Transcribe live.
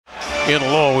In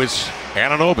low is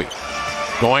Anunoby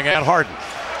going at Harden.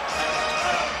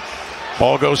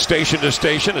 Ball goes station to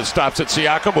station and stops at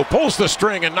Siakam, who pulls the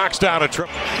string and knocks down a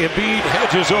triple. Embiid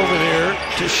hedges over there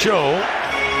to show.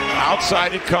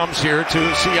 Outside it comes here to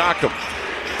Siakam.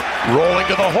 Rolling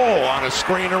to the hole on a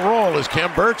screen and roll is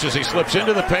Khem Birch as he slips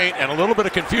into the paint, and a little bit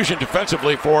of confusion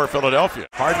defensively for Philadelphia.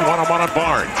 Harden one-on-one on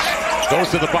Barnes. Goes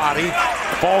to the body,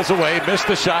 falls away, missed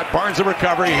the shot. Barnes a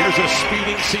recovery. Here's a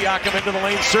speeding Siakam into the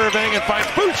lane, surveying, and finds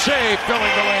Boucher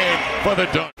filling the lane for the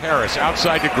dunk. Harris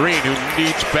outside to Green, who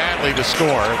needs badly to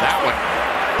score. That one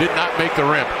did not make the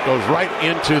rim. Goes right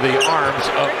into the arms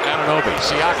of Anunoby.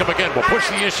 Siakam again will push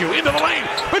the issue into the lane.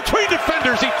 Between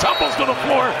defenders, he tumbles to the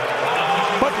floor,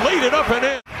 but laid it up and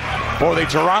in. For the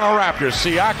Toronto Raptors,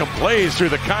 Siakam plays through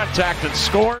the contact and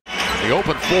scores. The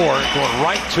open floor going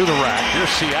right to the rack.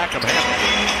 Here's Siakam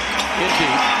handling in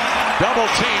deep. Double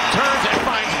team, turns and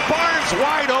finds Barnes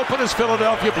wide open as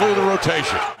Philadelphia blew the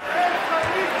rotation.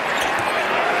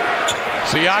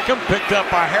 Siakam picked up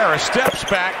by Harris, steps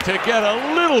back to get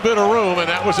a little bit of room, and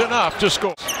that was enough to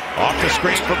score. Off the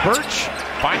screen for Birch,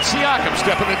 finds Siakam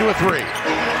stepping into a three.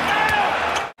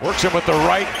 Works him with the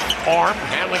right arm,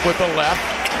 handling with the left.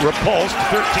 Repulsed,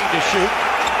 13 to shoot.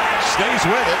 Stays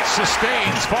with it,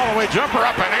 sustains, fall away jumper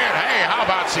up and in. Hey, how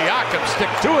about Siakam? Stick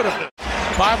to it.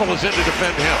 Bible is in to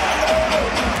defend him.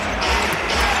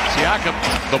 Siakam,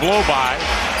 the blow by.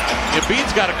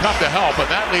 Embiid's got to come to help, and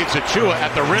that leaves Achua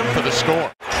at the rim for the score.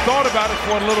 Thought about it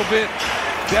for a little bit.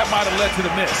 That might have led to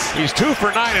the miss. He's 2 for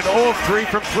 9 and 0 of 3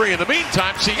 from 3. In the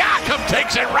meantime, Siakam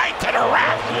takes it right to the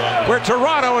rack, where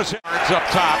Toronto is up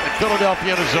top and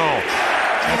Philadelphia in a zone.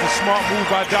 That's a smart move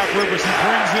by Doc Rivers. He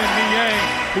brings in Niang,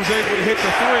 who's able to hit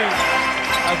the three.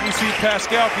 As we see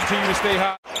Pascal continue to stay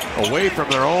high. Away from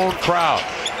their own crowd.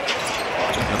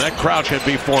 And that crowd can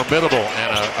be formidable,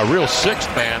 and a real sixth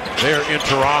man there in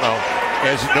Toronto,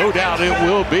 as no doubt it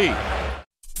will be.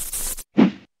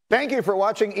 Thank you for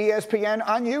watching ESPN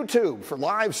on YouTube. For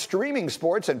live streaming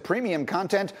sports and premium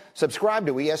content, subscribe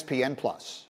to ESPN+.